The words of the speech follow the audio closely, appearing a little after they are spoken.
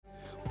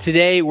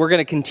Today, we're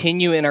going to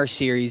continue in our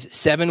series,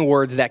 7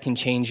 Words That Can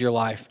Change Your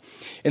Life.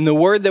 And the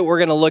word that we're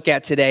going to look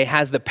at today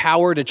has the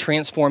power to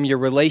transform your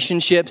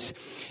relationships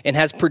and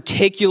has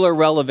particular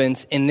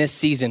relevance in this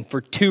season for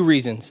 2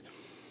 reasons.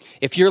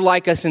 If you're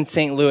like us in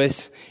St.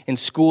 Louis and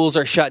schools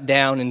are shut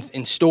down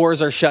and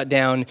stores are shut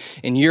down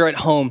and you're at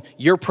home,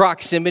 your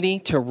proximity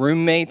to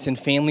roommates and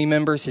family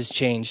members has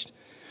changed.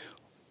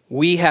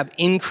 We have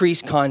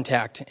increased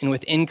contact, and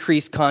with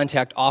increased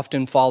contact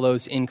often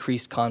follows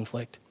increased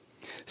conflict.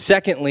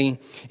 Secondly,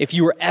 if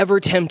you were ever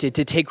tempted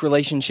to take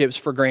relationships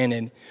for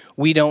granted,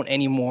 we don't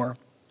anymore.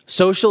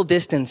 Social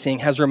distancing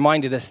has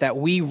reminded us that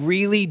we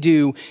really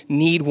do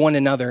need one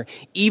another,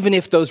 even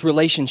if those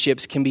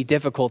relationships can be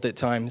difficult at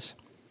times.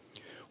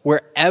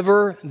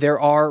 Wherever there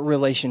are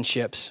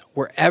relationships,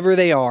 wherever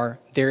they are,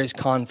 there is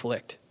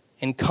conflict.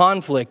 And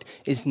conflict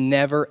is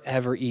never,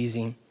 ever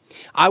easy.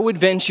 I would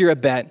venture a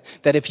bet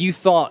that if you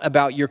thought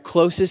about your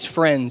closest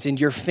friends and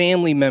your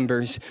family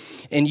members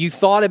and you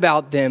thought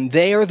about them,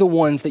 they are the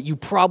ones that you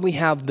probably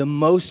have the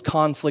most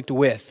conflict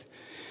with.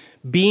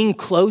 Being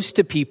close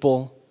to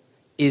people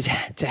is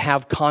to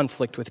have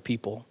conflict with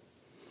people.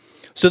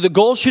 So the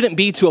goal shouldn't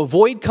be to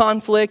avoid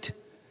conflict.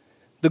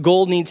 The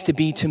goal needs to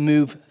be to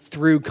move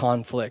through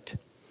conflict.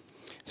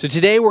 So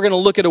today we're going to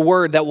look at a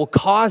word that will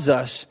cause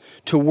us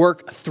to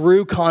work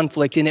through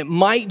conflict, and it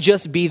might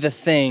just be the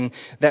thing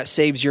that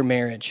saves your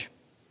marriage.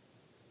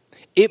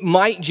 It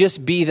might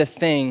just be the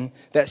thing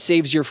that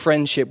saves your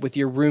friendship with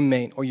your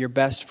roommate or your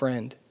best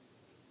friend.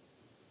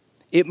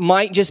 It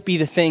might just be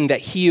the thing that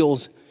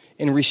heals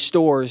and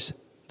restores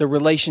the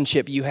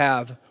relationship you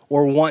have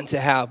or want to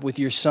have with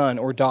your son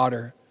or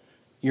daughter,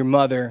 your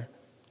mother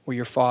or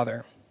your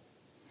father.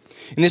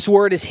 And this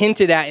word is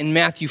hinted at in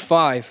Matthew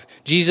 5.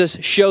 Jesus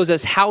shows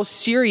us how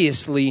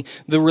seriously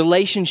the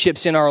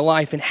relationships in our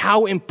life and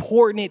how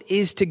important it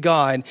is to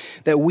God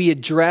that we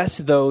address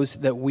those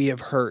that we have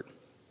hurt.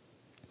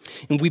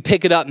 And we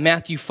pick it up,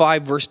 Matthew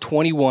 5, verse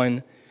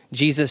 21,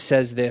 Jesus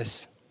says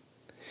this.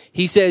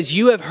 He says,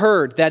 "You have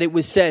heard that it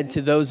was said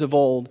to those of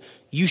old,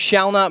 'You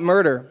shall not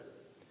murder,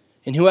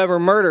 and whoever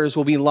murders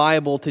will be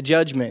liable to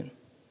judgment.'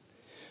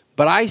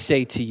 But I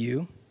say to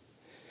you,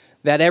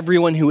 that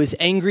everyone who is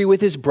angry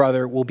with his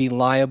brother will be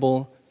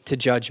liable to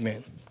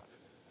judgment.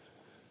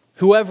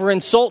 Whoever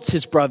insults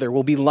his brother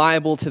will be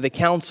liable to the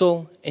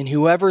council, and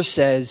whoever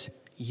says,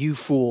 'You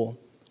fool,'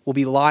 will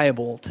be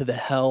liable to the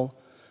hell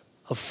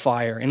of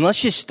fire." And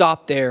let's just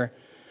stop there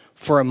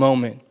for a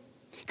moment,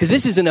 because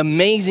this is an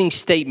amazing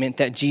statement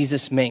that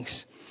Jesus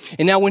makes.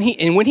 And now when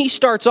he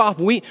starts off,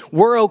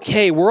 we're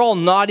okay. We're all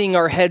nodding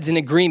our heads in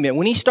agreement.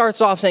 When he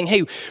starts off saying,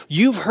 "Hey,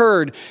 you've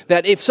heard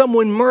that if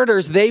someone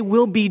murders, they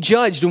will be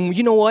judged." And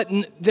you know what?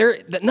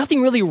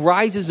 Nothing really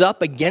rises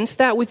up against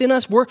that within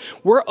us. We're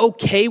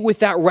okay with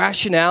that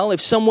rationale.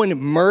 If someone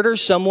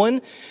murders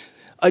someone,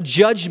 a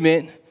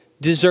judgment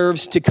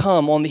deserves to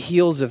come on the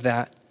heels of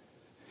that.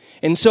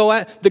 And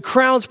so the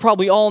crowd's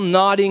probably all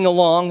nodding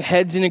along,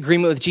 heads in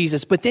agreement with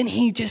Jesus. But then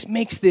he just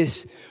makes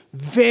this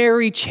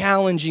very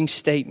challenging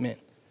statement.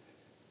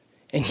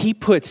 And he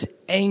puts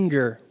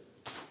anger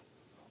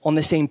on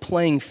the same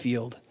playing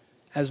field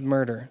as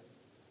murder.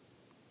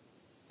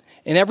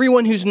 And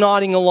everyone who's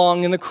nodding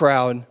along in the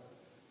crowd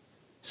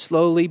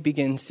slowly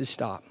begins to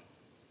stop.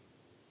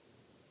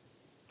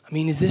 I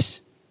mean, is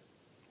this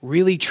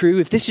really true?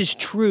 If this is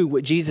true,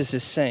 what Jesus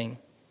is saying,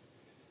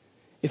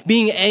 if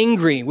being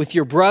angry with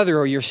your brother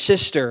or your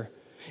sister,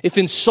 if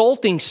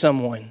insulting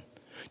someone,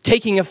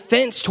 taking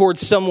offense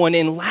towards someone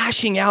and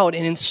lashing out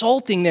and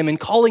insulting them and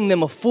calling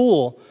them a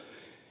fool,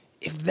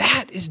 if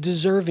that is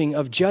deserving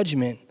of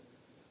judgment,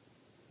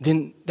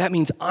 then that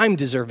means I'm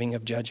deserving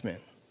of judgment.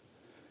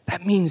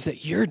 That means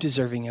that you're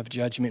deserving of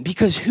judgment,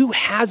 because who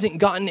hasn't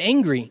gotten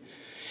angry?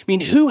 I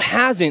mean, who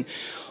hasn't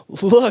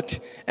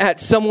looked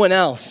at someone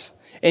else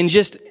and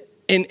just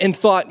and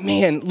thought,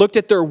 man, looked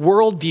at their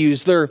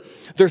worldviews,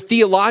 their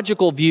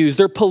theological views,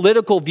 their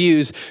political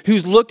views,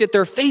 who's looked at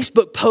their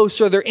Facebook posts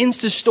or their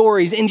Insta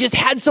stories and just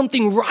had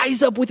something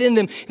rise up within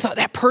them and thought,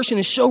 that person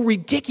is so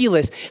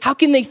ridiculous. How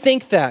can they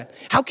think that?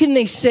 How can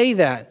they say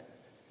that?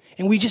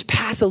 And we just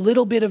pass a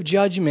little bit of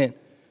judgment.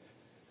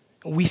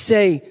 We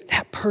say,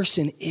 that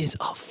person is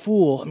a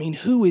fool. I mean,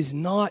 who is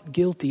not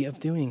guilty of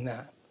doing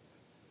that?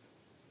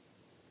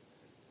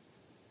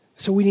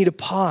 So we need to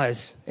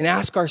pause and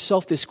ask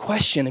ourselves this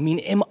question. I mean,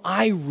 am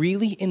I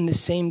really in the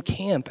same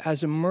camp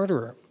as a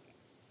murderer?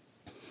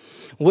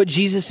 What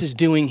Jesus is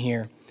doing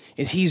here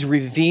is he's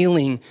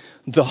revealing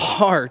the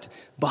heart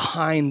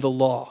behind the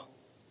law.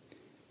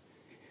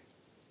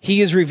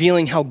 He is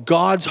revealing how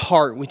God's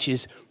heart, which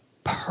is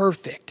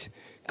perfect,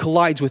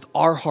 collides with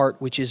our heart,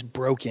 which is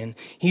broken.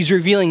 He's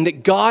revealing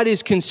that God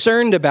is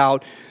concerned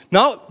about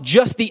not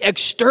just the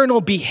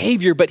external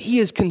behavior, but he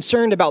is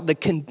concerned about the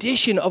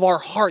condition of our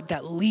heart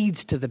that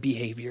leads to the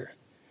behavior.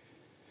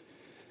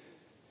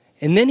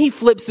 And then he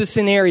flips the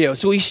scenario.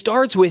 So he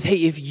starts with,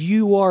 hey, if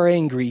you are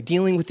angry,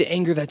 dealing with the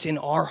anger that's in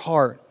our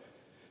heart.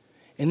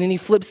 And then he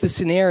flips the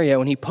scenario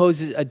and he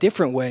poses a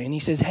different way. And he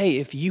says, hey,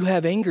 if you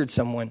have angered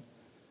someone,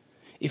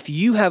 if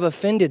you have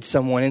offended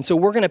someone. And so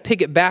we're going to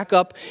pick it back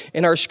up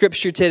in our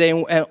scripture today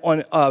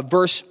on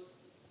verse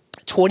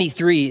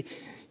 23.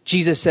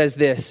 Jesus says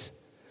this,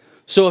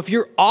 "So if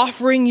you're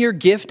offering your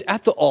gift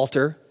at the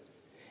altar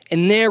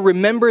and there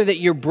remember that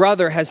your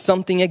brother has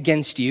something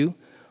against you,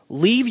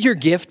 leave your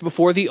gift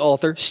before the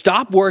altar,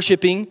 stop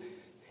worshiping,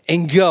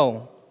 and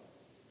go.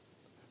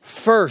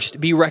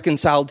 First be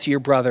reconciled to your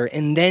brother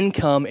and then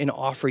come and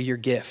offer your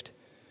gift.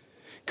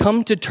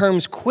 Come to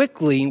terms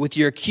quickly with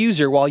your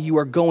accuser while you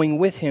are going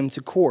with him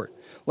to court,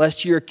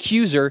 lest your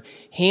accuser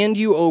hand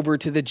you over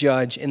to the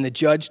judge and the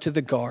judge to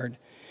the guard,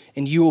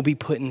 and you will be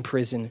put in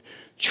prison.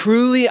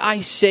 Truly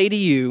I say to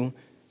you,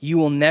 you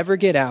will never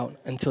get out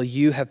until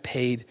you have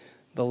paid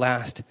the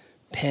last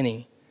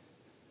penny."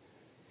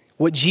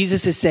 What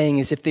Jesus is saying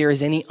is if there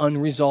is any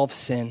unresolved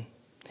sin,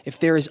 if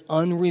there is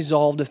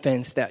unresolved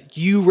offense that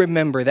you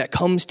remember, that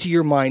comes to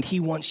your mind, he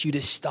wants you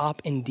to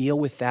stop and deal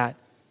with that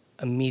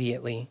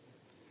immediately.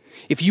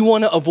 If you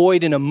want to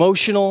avoid an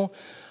emotional,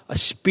 a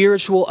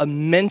spiritual, a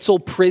mental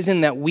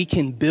prison that we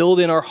can build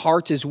in our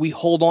hearts as we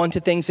hold on to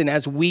things and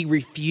as we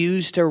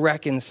refuse to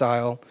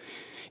reconcile,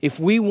 if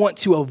we want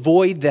to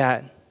avoid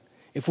that,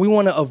 if we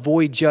want to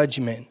avoid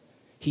judgment,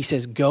 he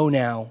says, go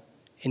now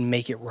and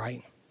make it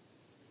right.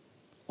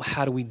 Well,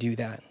 how do we do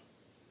that?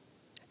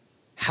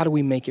 How do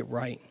we make it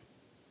right?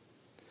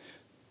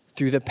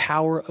 Through the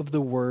power of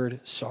the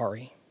word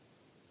sorry.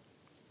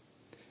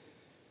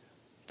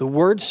 The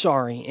word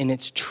sorry in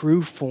its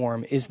true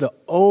form is the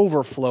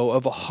overflow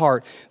of a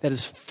heart that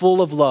is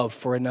full of love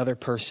for another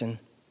person.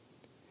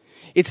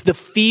 It's the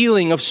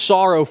feeling of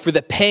sorrow for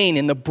the pain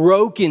and the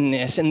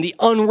brokenness and the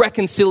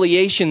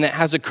unreconciliation that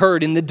has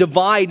occurred and the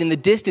divide and the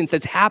distance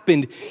that's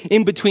happened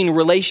in between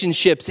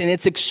relationships. And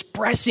it's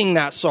expressing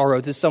that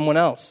sorrow to someone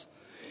else.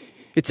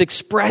 It's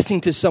expressing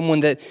to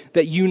someone that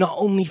you not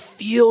only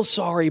feel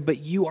sorry, but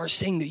you are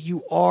saying that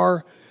you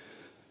are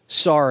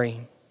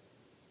sorry.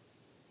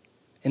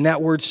 And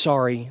that word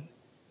sorry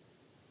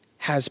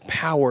has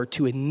power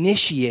to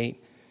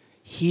initiate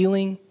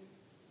healing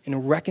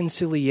and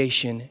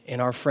reconciliation in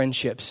our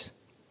friendships.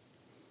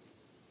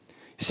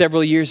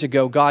 Several years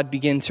ago, God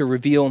began to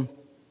reveal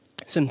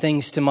some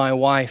things to my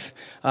wife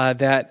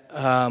that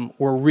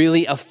were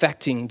really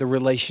affecting the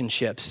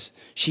relationships.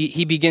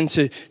 He began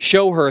to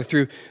show her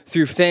through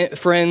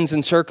friends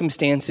and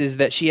circumstances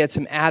that she had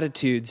some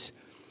attitudes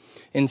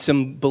and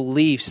some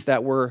beliefs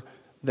that were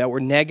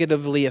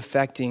negatively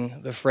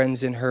affecting the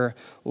friends in her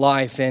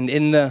life. And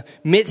in the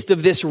midst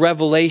of this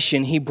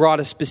revelation, he brought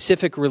a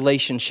specific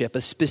relationship,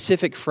 a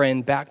specific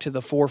friend back to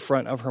the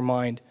forefront of her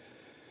mind.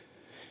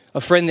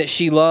 A friend that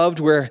she loved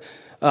where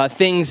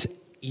things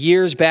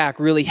years back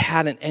really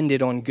hadn't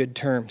ended on good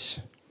terms.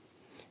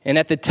 And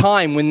at the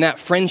time when that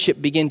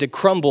friendship began to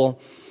crumble,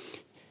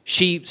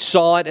 she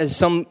saw it as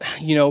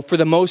for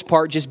the most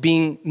part, just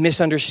being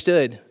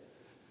misunderstood.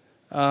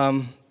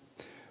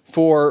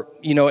 For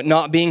it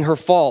not being her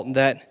fault,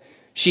 that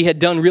she had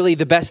done really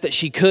the best that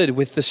she could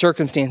with the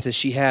circumstances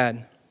she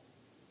had.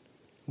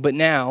 But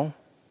now,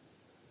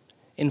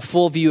 in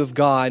full view of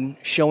God,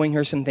 showing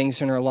her some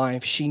things in her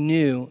life, she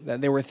knew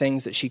that there were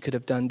things that she could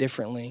have done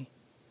differently.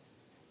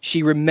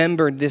 She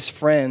remembered this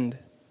friend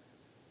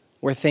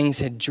where things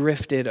had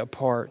drifted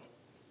apart,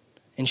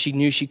 and she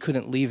knew she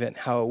couldn't leave it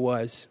how it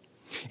was.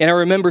 And I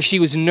remember she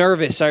was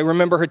nervous. I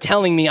remember her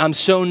telling me, "I'm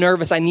so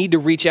nervous, I need to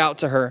reach out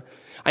to her.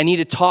 I need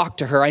to talk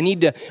to her. I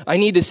need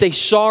to say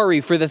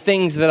sorry for the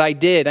things that I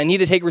did. I need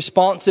to take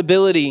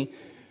responsibility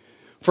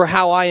for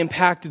how I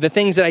impacted the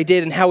things that I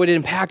did and how it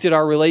impacted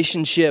our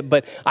relationship.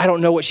 But I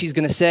don't know what she's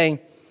going to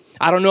say.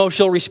 I don't know if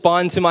she'll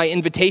respond to my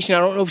invitation. I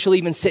don't know if she'll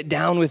even sit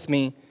down with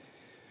me."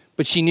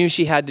 But she knew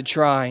she had to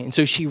try. And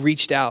so she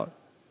reached out.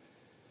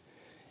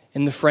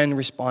 And the friend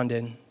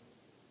responded.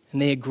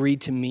 And they agreed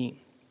to meet.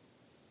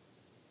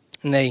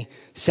 And they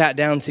sat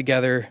down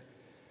together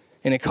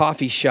in a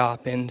coffee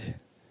shop. And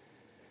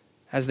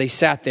as they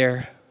sat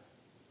there,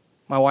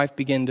 my wife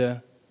began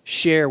to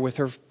share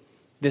with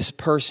this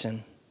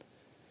person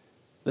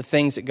the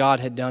things that God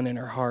had done in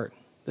her heart,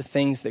 the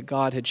things that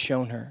God had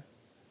shown her.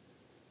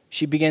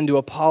 She began to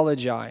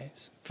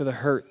apologize for the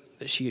hurt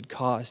that she had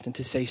caused and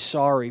to say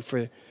sorry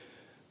for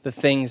the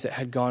things that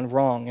had gone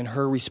wrong and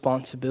her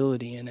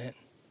responsibility in it.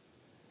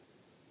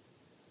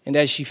 And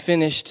as she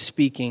finished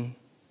speaking,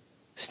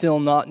 still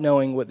not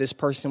knowing what this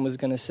person was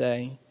going to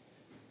say,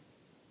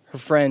 her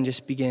friend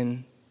just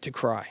began to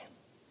cry.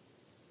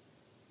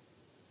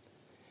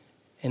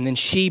 And then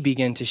she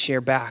began to share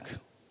back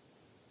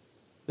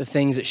the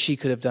things that she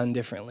could have done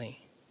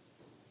differently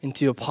and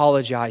to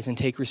apologize and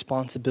take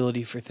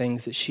responsibility for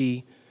things that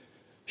she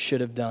should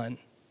have done.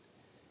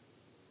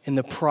 And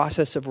the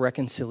process of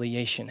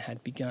reconciliation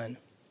had begun.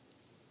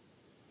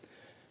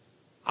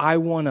 I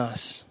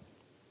want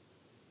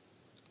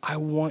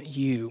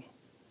you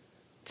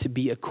to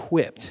be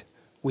equipped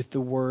with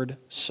the word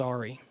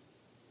sorry.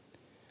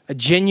 A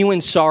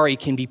genuine sorry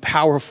can be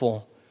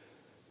powerful,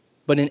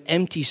 but an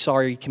empty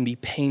sorry can be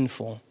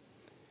painful.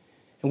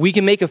 And we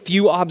can make a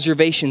few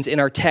observations in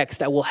our text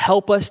that will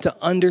help us to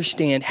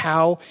understand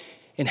how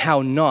and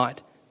how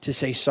not to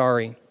say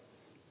sorry. And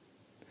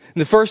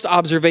the first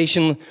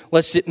observation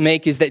let's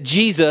make is that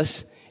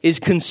Jesus is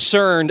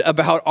concerned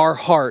about our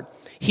heart.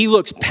 He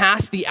looks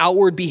past the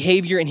outward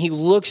behavior and he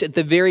looks at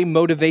the very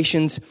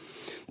motivations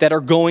that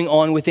are going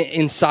on within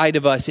inside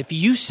of us. If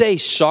you say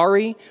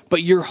sorry,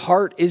 but your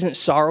heart isn't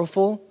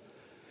sorrowful,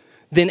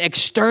 then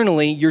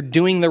externally you're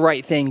doing the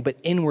right thing, but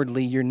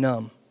inwardly you're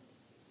numb.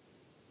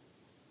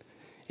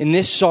 And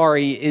this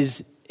sorry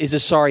is a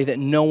sorry that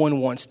no one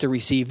wants to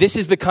receive. This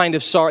is the kind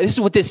of sorry, this is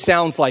what this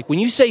sounds like. When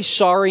you say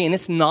sorry and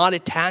it's not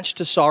attached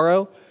to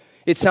sorrow,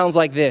 it sounds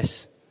like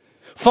this.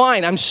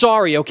 Fine, I'm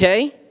sorry,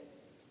 okay?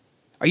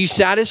 Are you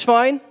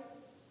satisfied?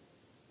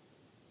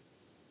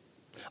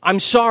 I'm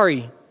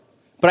sorry,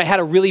 but I had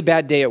a really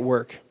bad day at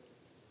work.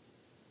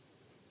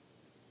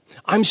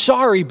 I'm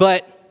sorry,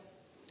 but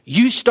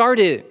you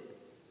started it.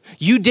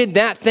 You did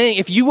that thing.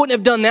 If you wouldn't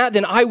have done that,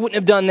 then I wouldn't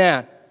have done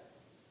that.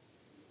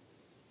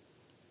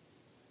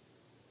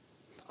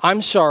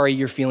 I'm sorry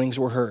your feelings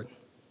were hurt.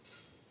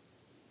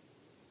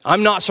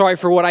 I'm not sorry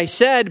for what I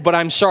said, but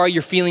I'm sorry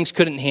your feelings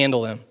couldn't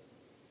handle them.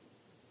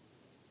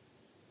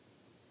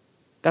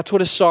 That's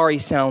what a sorry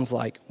sounds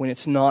like when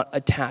it's not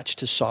attached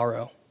to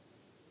sorrow.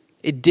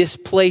 It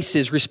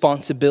displaces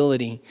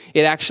responsibility.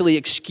 It actually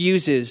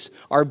excuses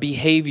our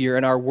behavior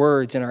and our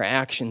words and our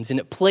actions, and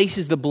it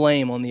places the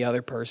blame on the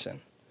other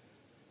person.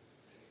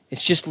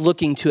 It's just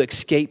looking to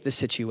escape the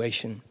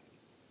situation.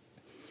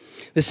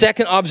 The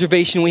second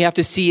observation we have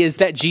to see is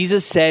that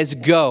Jesus says,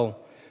 go.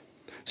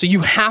 So you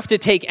have to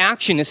take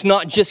action. It's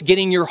not just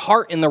getting your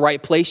heart in the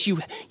right place.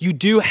 You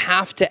do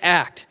have to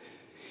act.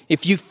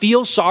 If you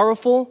feel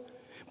sorrowful,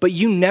 but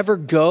you never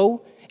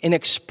go and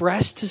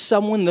express to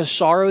someone the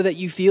sorrow that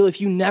you feel,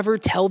 if you never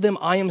tell them,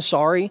 I am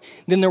sorry,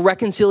 then the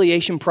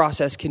reconciliation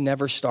process can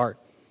never start.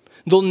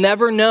 They'll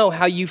never know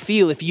how you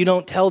feel if you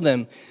don't tell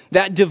them.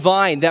 That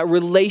divide, that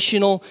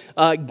relational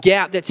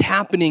gap that's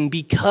happening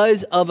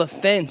because of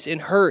offense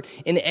and hurt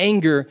and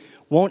anger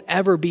won't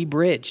ever be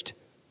bridged.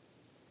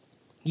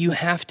 You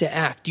have to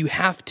act. You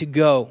have to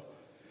go.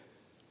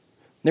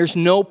 There's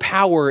no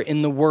power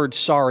in the word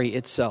sorry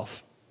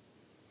itself.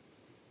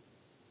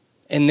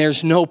 And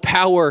there's no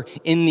power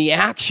in the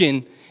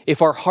action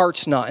if our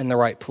heart's not in the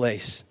right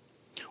place.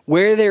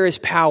 Where there is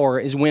power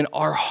is when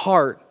our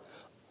heart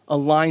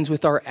aligns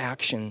with our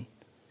action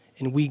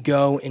and we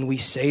go and we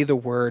say the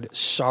word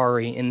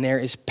sorry. And there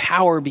is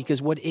power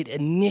because what it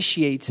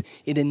initiates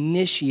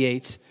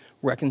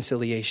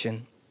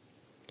reconciliation.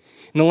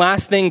 And the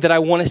last thing that I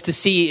want us to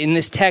see in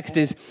this text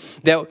is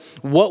that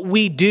what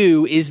we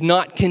do is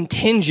not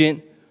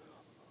contingent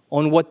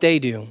on what they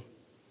do.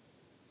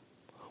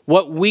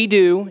 What we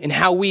do and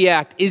how we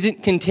act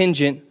isn't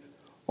contingent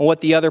on what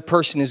the other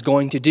person is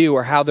going to do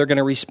or how they're going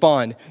to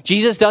respond.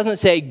 Jesus doesn't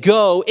say,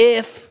 go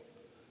if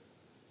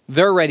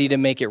they're ready to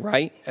make it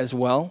right as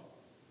well.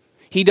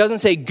 He doesn't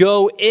say,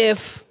 go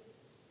if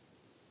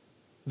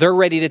they're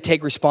ready to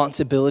take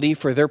responsibility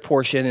for their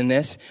portion in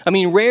this. I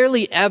mean,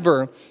 rarely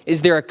ever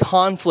is there a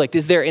conflict,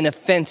 is there an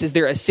offense, is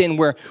there a sin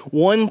where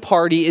one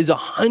party is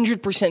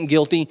 100%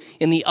 guilty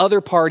and the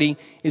other party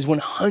is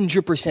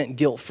 100%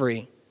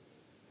 guilt-free.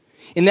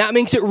 And that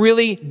makes it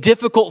really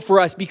difficult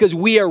for us because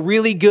we are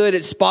really good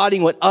at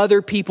spotting what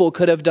other people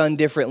could have done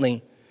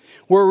differently.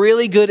 We're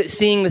really good at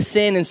seeing the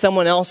sin in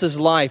someone else's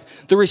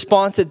life, the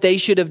response that they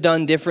should have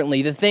done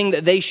differently, the thing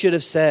that they should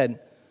have said.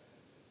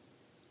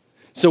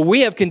 So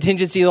we have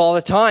contingencies all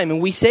the time,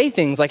 and we say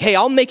things like, hey,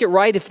 I'll make it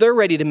right if they're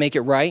ready to make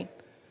it right.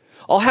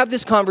 I'll have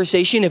this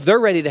conversation if they're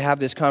ready to have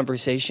this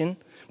conversation.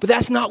 But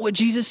that's not what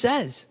Jesus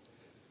says.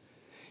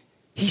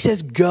 He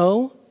says,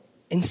 go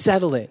and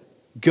settle it.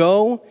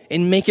 Go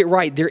and make it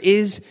right. There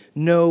is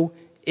no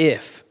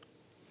if.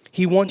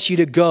 He wants you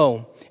to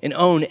go and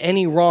own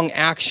any wrong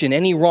action,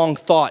 any wrong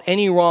thought,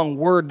 any wrong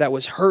word that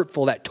was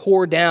hurtful, that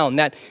tore down,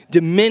 that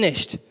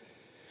diminished,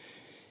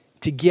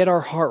 to get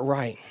our heart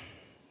right.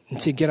 And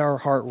to get our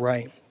heart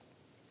right.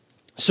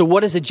 So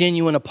what does a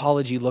genuine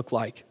apology look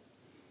like?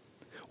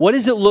 What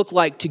does it look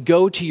like to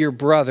go to your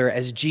brother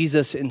as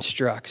Jesus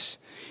instructs?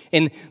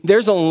 And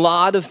there's a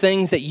lot of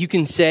things that you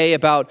can say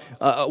about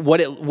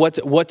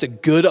what's a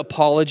good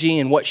apology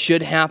and what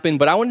should happen.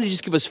 But I wanted to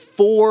just give us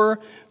 4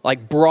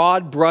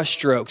 broad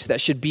brushstrokes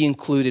that should be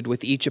included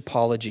with each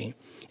apology.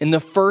 And the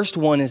first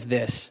one is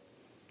this: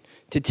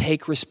 to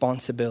take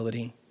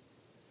responsibility.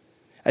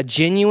 A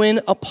genuine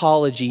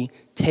apology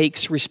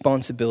takes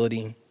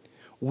responsibility.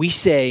 We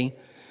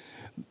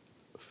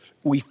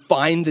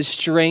find the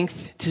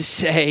strength to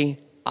say,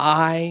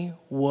 I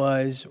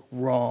was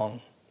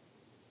wrong.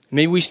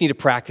 Maybe we just need to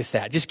practice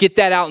that. Just get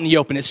that out in the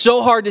open. It's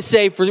so hard to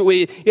say.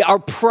 Our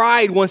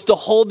pride wants to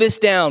hold this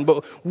down,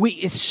 but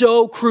it's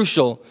so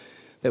crucial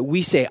that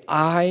we say,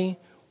 I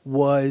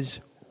was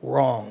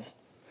wrong.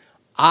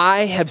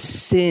 I have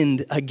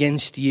sinned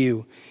against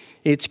you.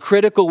 It's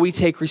critical we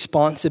take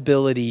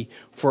responsibility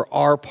for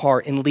our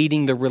part in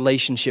leading the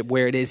relationship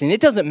where it is. And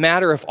it doesn't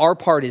matter if our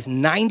part is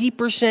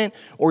 90%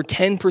 or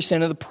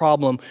 10% of the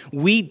problem.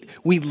 We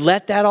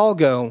let that all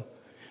go.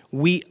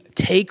 We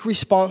take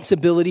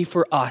responsibility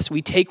for us.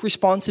 We take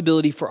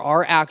responsibility for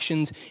our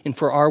actions and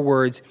for our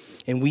words,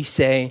 and we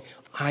say,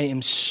 I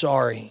am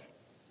sorry.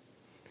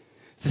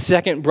 The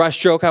second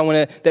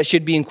brushstroke that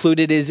should be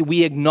included is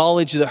we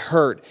acknowledge the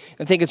hurt.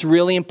 I think it's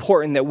really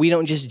important that we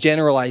don't just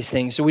generalize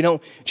things. So we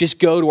don't just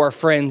go to our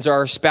friends or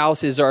our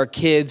spouses or our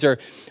kids or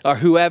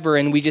whoever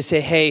and we just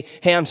say, hey,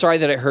 I'm sorry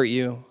that I hurt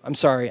you. I'm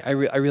sorry. I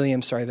really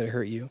am sorry that I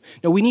hurt you.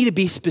 No, we need to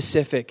be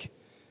specific.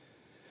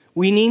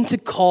 We need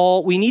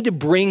to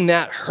bring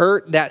that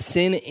hurt, that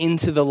sin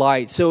into the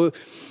light. So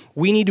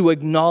we need to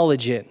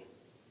acknowledge it.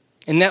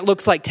 And that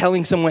looks like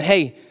telling someone,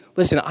 hey,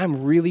 listen,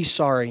 I'm really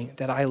sorry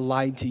that I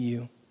lied to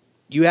you.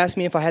 You asked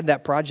me if I had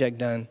that project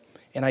done,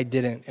 and I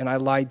didn't, and I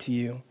lied to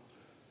you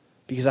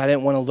because I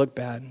didn't want to look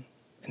bad,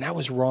 and that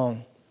was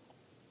wrong.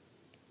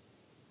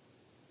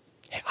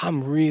 Hey,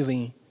 I'm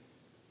really,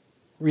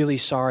 really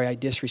sorry I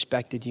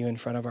disrespected you in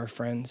front of our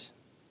friends.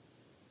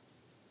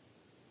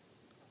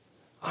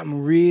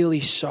 I'm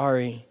really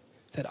sorry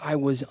that I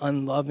was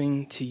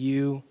unloving to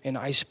you, and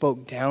I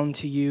spoke down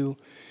to you,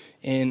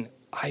 and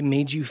I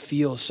made you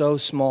feel so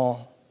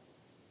small.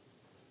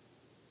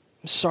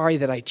 I'm sorry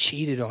that I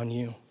cheated on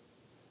you.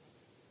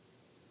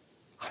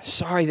 I'm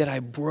sorry that I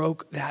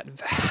broke that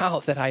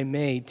vow that I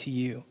made to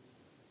you.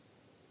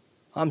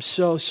 I'm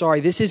so sorry.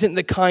 This isn't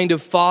the kind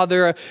of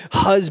father,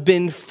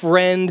 husband,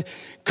 friend,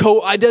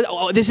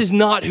 this is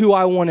not who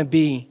I want to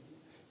be.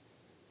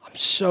 I'm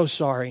so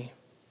sorry.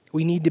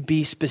 We need to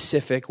be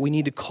specific. We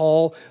need to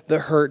call the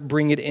hurt,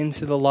 bring it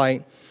into the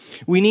light.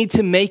 We need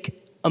to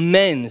make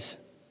amends.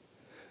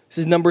 This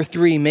is number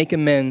 3, make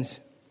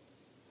amends.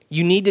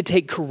 You need to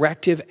take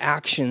corrective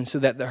action so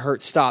that the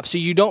hurt stops. So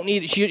you don't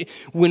need,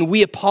 when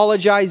we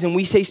apologize and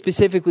we say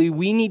specifically,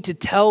 we need to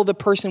tell the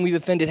person we've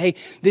offended, hey,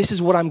 this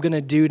is what I'm going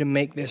to do to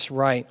make this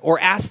right. Or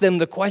ask them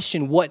the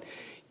question, what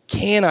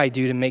can I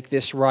do to make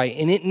this right?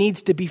 And it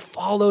needs to be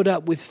followed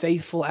up with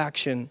faithful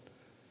action.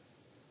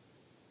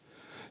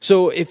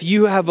 So if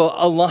you have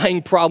a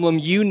lying problem,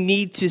 you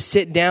need to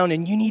sit down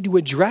and you need to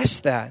address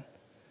that.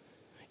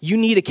 You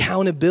need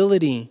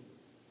accountability.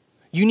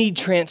 You need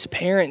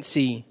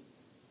transparency.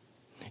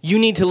 You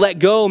need to let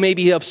go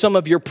maybe of some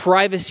of your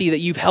privacy that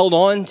you've held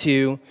on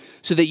to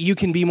so that you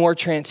can be more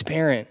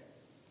transparent.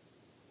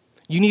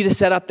 You need to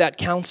set up that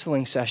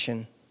counseling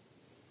session.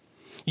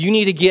 You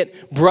need to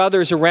get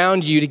brothers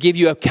around you to give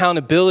you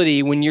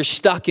accountability when you're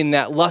stuck in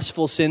that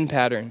lustful sin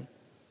pattern.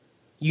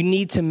 You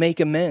need to make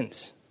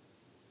amends.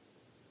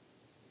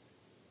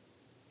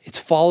 It's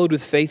followed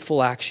with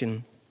faithful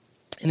action.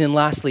 And then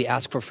lastly,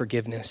 ask for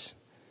forgiveness.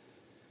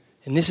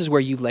 And this is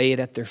where you lay it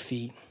at their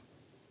feet.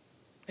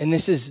 And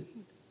this is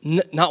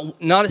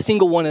not a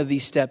single one of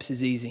these steps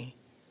is easy,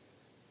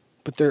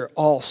 but they're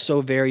all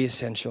so very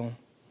essential.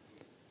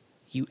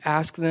 You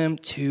ask them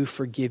to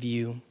forgive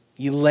you.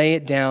 You lay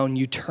it down.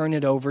 You turn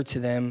it over to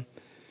them.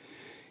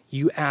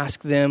 You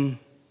ask them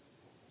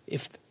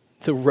if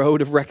the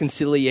road of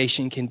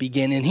reconciliation can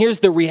begin. And here's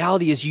the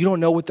reality is you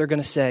don't know what they're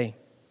going to say.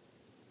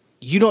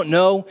 You don't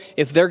know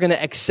if they're going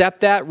to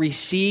accept that,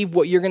 receive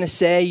what you're going to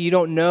say. You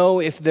don't know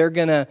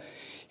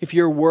if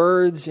your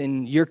words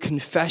and your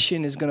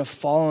confession is going to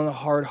fall on a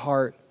hard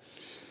heart.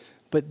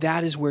 But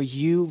that is where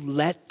you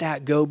let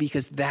that go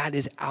because that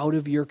is out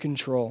of your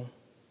control.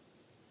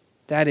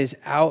 That is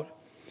out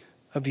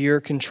of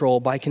your control.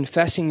 By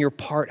confessing your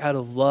part out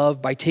of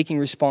love, by taking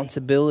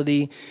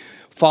responsibility,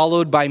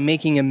 followed by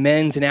making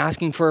amends and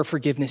asking for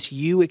forgiveness,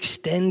 you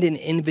extend an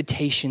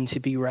invitation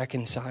to be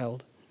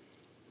reconciled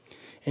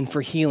and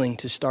for healing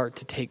to start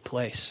to take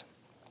place.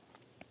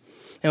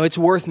 Now, it's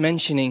worth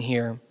mentioning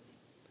here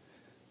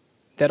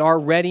that our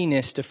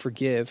readiness to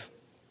forgive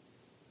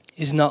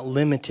is not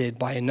limited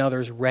by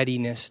another's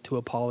readiness to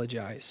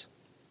apologize.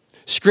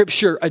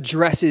 Scripture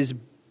addresses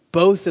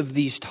both of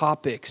these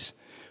topics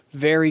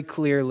very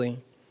clearly.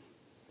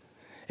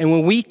 And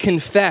when we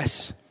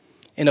confess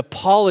and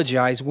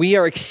apologize, we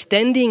are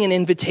extending an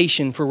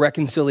invitation for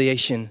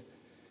reconciliation.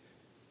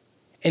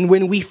 And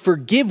when we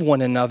forgive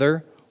one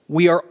another,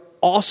 we are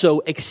also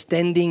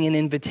extending an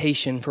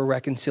invitation for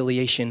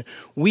reconciliation.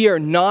 We are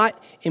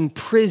not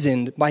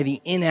imprisoned by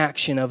the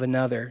inaction of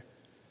another.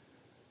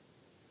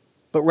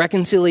 But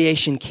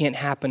reconciliation can't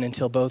happen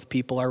until both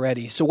people are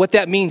ready. So what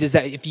that means is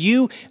that if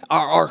you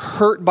are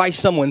hurt by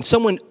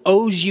someone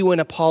owes you an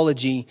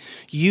apology,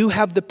 you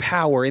have the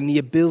power and the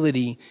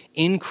ability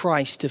in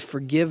Christ to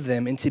forgive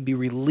them and to be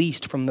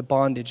released from the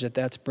bondage that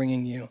that's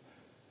bringing you.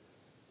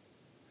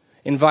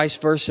 And vice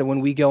versa, when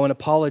we go and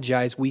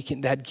apologize,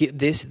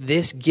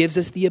 this gives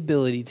us the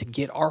ability to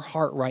get our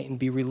heart right and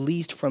be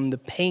released from the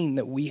pain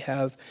that we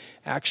have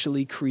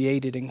actually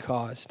created and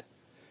caused.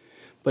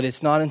 But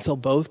it's not until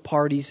both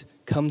parties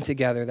come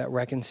together that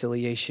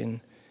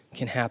reconciliation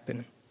can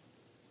happen.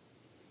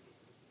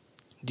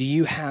 Do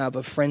you have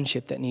a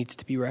friendship that needs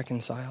to be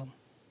reconciled?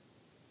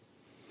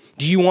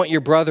 Do you want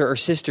your brother or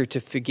sister to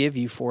forgive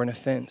you for an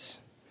offense?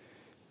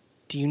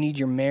 Do you need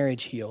your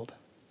marriage healed?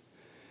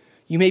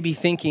 You may be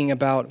thinking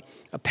about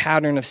a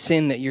pattern of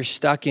sin that you're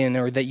stuck in,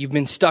 or that you've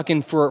been stuck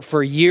in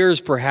for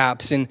years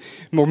perhaps,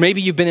 or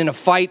maybe you've been in a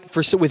fight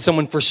with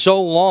someone for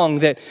so long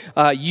that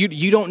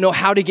you don't know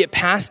how to get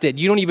past it.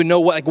 You don't even know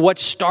what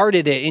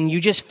started it, and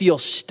you just feel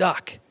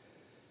stuck.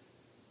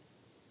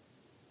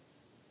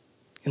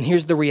 And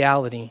here's the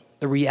reality.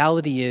 The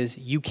reality is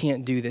you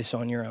can't do this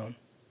on your own.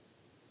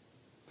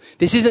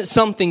 This isn't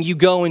something you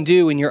go and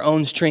do in your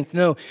own strength.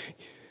 No,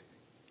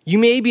 you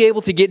may be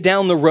able to get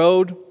down the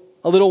road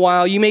a little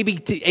while. You may be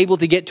able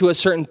to get to a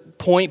certain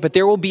point, but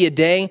there will be a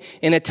day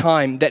and a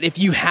time that if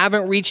you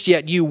haven't reached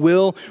yet, you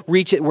will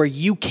reach it, where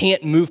you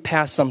can't move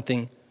past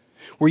something,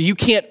 where you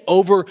can't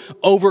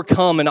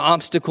overcome an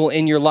obstacle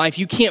in your life.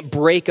 You can't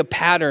break a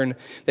pattern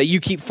that you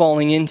keep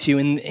falling into,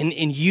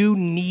 and you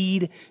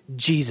need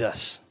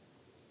Jesus.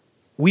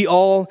 We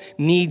all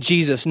need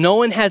Jesus. No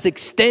one has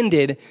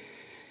extended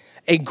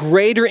a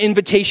greater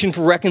invitation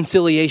for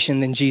reconciliation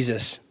than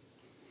Jesus.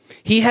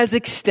 He has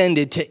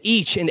extended to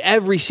each and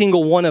every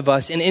single one of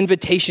us an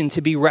invitation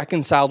to be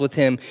reconciled with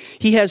him.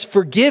 He has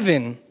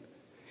forgiven,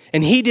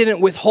 and he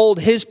didn't withhold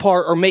his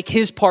part or make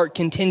his part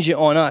contingent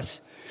on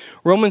us.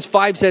 Romans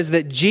 5 says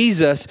that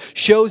Jesus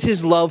shows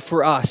his love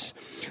for us,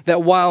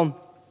 that while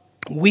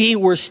we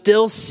were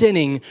still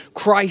sinning,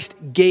 Christ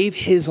gave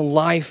his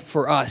life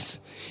for us.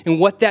 And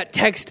what that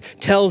text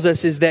tells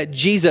us is that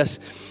Jesus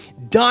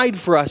died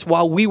for us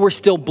while we were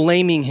still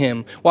blaming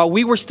him, while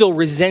we were still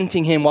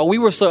resenting him, while we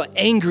were still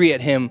angry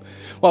at him,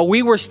 while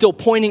we were still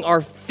pointing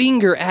our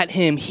finger at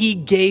him. He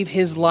gave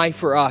his life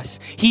for us.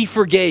 He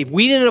forgave.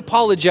 We didn't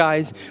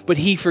apologize, but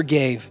he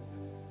forgave.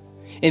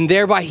 And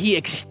thereby he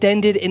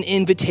extended an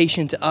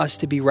invitation to us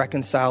to be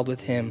reconciled with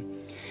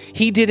him.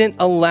 He didn't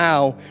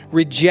allow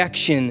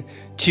rejection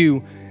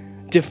to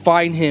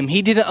define him.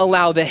 He didn't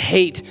allow the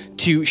hate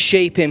to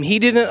shape him. He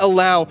didn't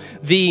allow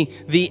the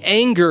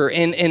anger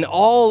and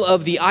all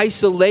of the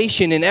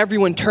isolation and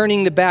everyone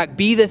turning the back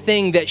be the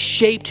thing that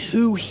shaped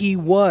who he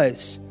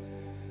was.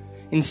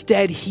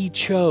 Instead, he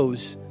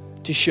chose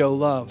to show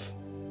love.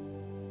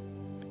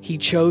 He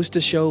chose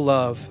to show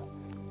love.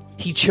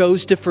 He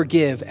chose to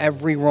forgive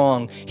every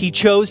wrong. He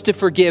chose to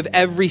forgive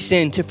every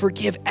sin, to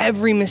forgive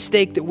every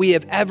mistake that we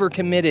have ever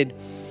committed.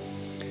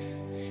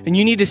 And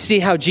you need to see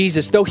how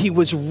Jesus, though he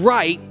was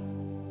right,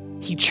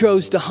 he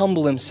chose to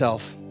humble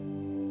himself.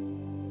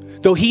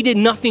 Though he did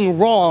nothing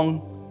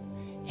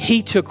wrong,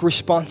 he took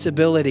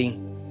responsibility.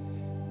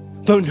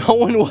 Though no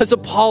one was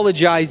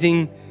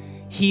apologizing,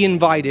 he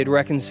invited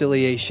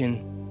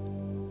reconciliation.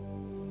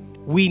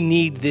 We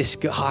need this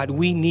God.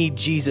 We need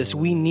Jesus.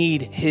 We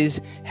need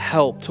his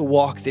help to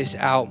walk this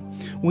out.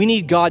 We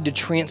need God to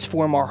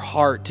transform our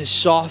heart, to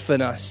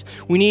soften us.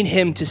 We need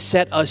him to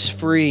set us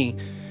free.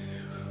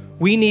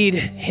 We need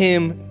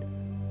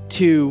him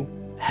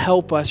to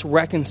help us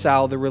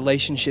reconcile the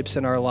relationships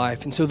in our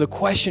life. And so the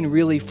question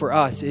really for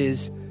us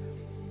is,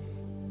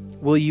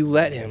 will you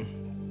let him?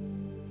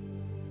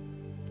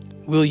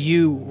 Will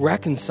you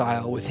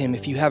reconcile with him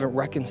if you haven't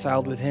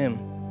reconciled with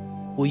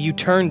him? Will you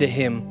turn to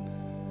him?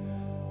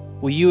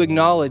 Will you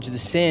acknowledge the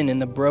sin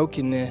and the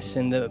brokenness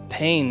and the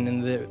pain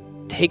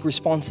and take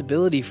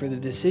responsibility for the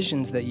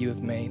decisions that you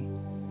have made?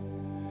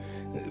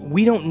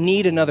 We don't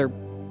need another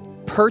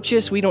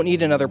purchase. We don't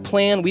need another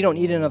plan. We don't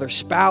need another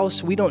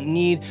spouse. We don't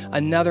need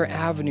another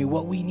avenue.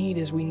 What we need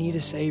is we need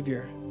a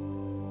Savior.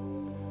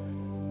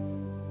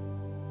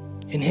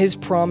 And his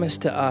promise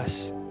to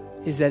us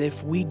is that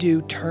if we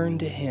do turn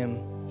to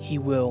him, he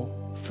will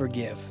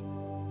forgive.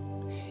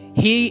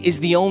 He is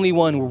the only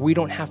one where we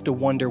don't have to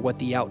wonder what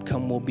the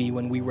outcome will be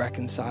when we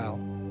reconcile.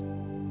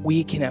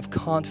 We can have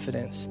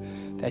confidence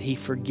that he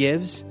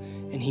forgives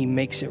and he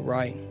makes it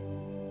right.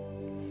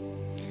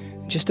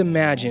 Just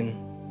imagine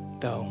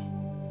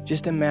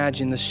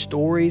the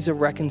stories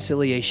of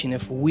reconciliation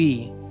if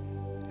we,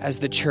 as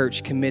the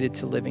church, committed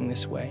to living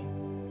this way.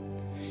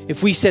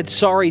 If we said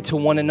sorry to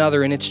one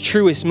another in its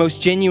truest,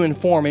 most genuine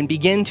form and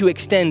begin to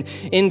extend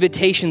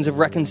invitations of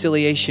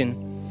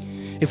reconciliation.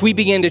 If we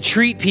begin to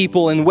treat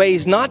people in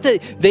ways not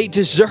that they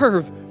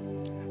deserve,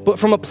 but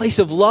from a place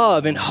of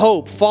love and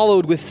hope,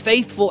 followed with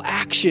faithful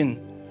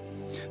action.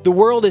 The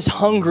world is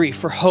hungry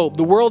for hope.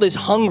 The world is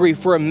hungry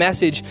for a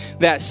message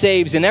that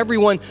saves. And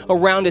everyone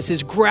around us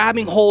is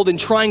grabbing hold and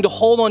trying to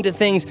hold on to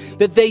things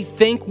that they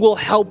think will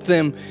help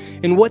them.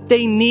 And what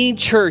they need,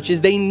 church, is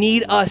they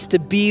need us to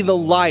be the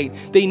light.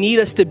 They need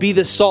us to be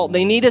the salt.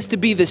 They need us to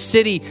be the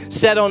city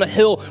set on a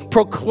hill,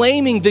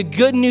 proclaiming the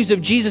good news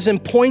of Jesus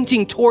and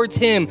pointing towards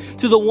him,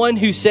 to the one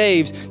who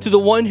saves, to the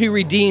one who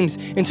redeems,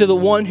 and to the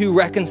one who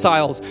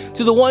reconciles,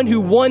 to the one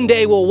who one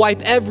day will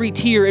wipe every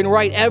tear and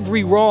right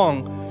every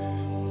wrong.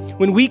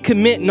 When we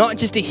commit not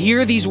just to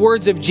hear these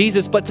words of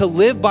Jesus, but to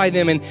live by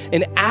them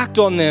and act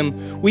on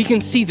them, we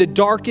can see the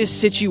darkest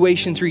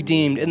situations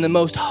redeemed and the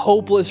most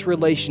hopeless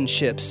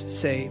relationships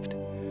saved.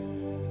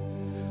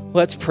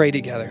 Let's pray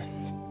together.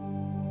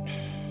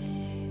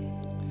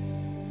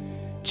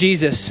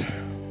 Jesus,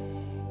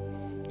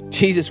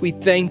 we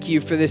thank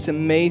you for this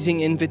amazing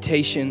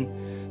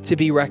invitation to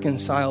be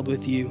reconciled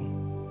with you.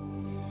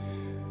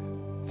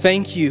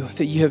 Thank you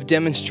that you have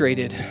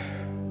demonstrated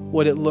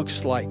what it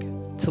looks like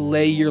to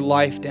lay your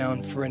life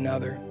down for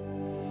another.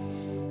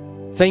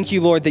 Thank you,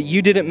 Lord, that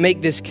you didn't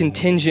make this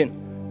contingent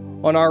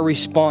on our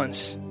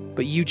response,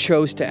 but you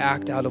chose to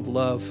act out of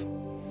love.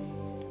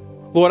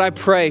 Lord, I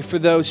pray for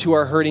those who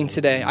are hurting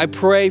today. I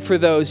pray for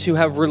those who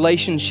have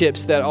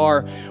relationships that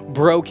are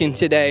broken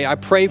today. I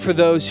pray for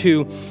those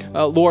who,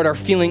 Lord, are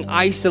feeling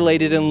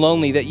isolated and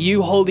lonely, that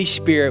you, Holy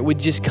Spirit, would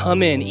just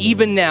come in,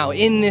 even now,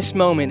 in this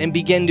moment, and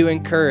begin to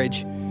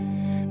encourage,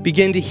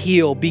 begin to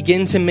heal,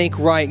 begin to make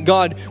right.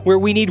 God, where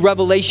we need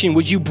revelation,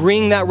 would you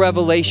bring that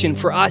revelation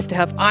for us to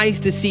have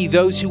eyes to see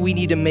those who we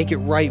need to make it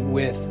right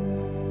with?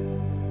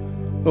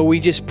 Lord, we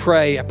just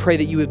pray. I pray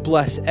that you would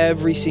bless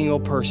every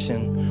single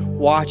person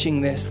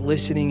watching this,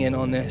 listening in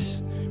on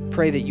this.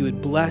 Pray that you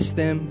would bless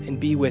them and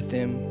be with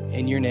them.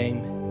 In your name,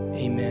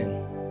 amen.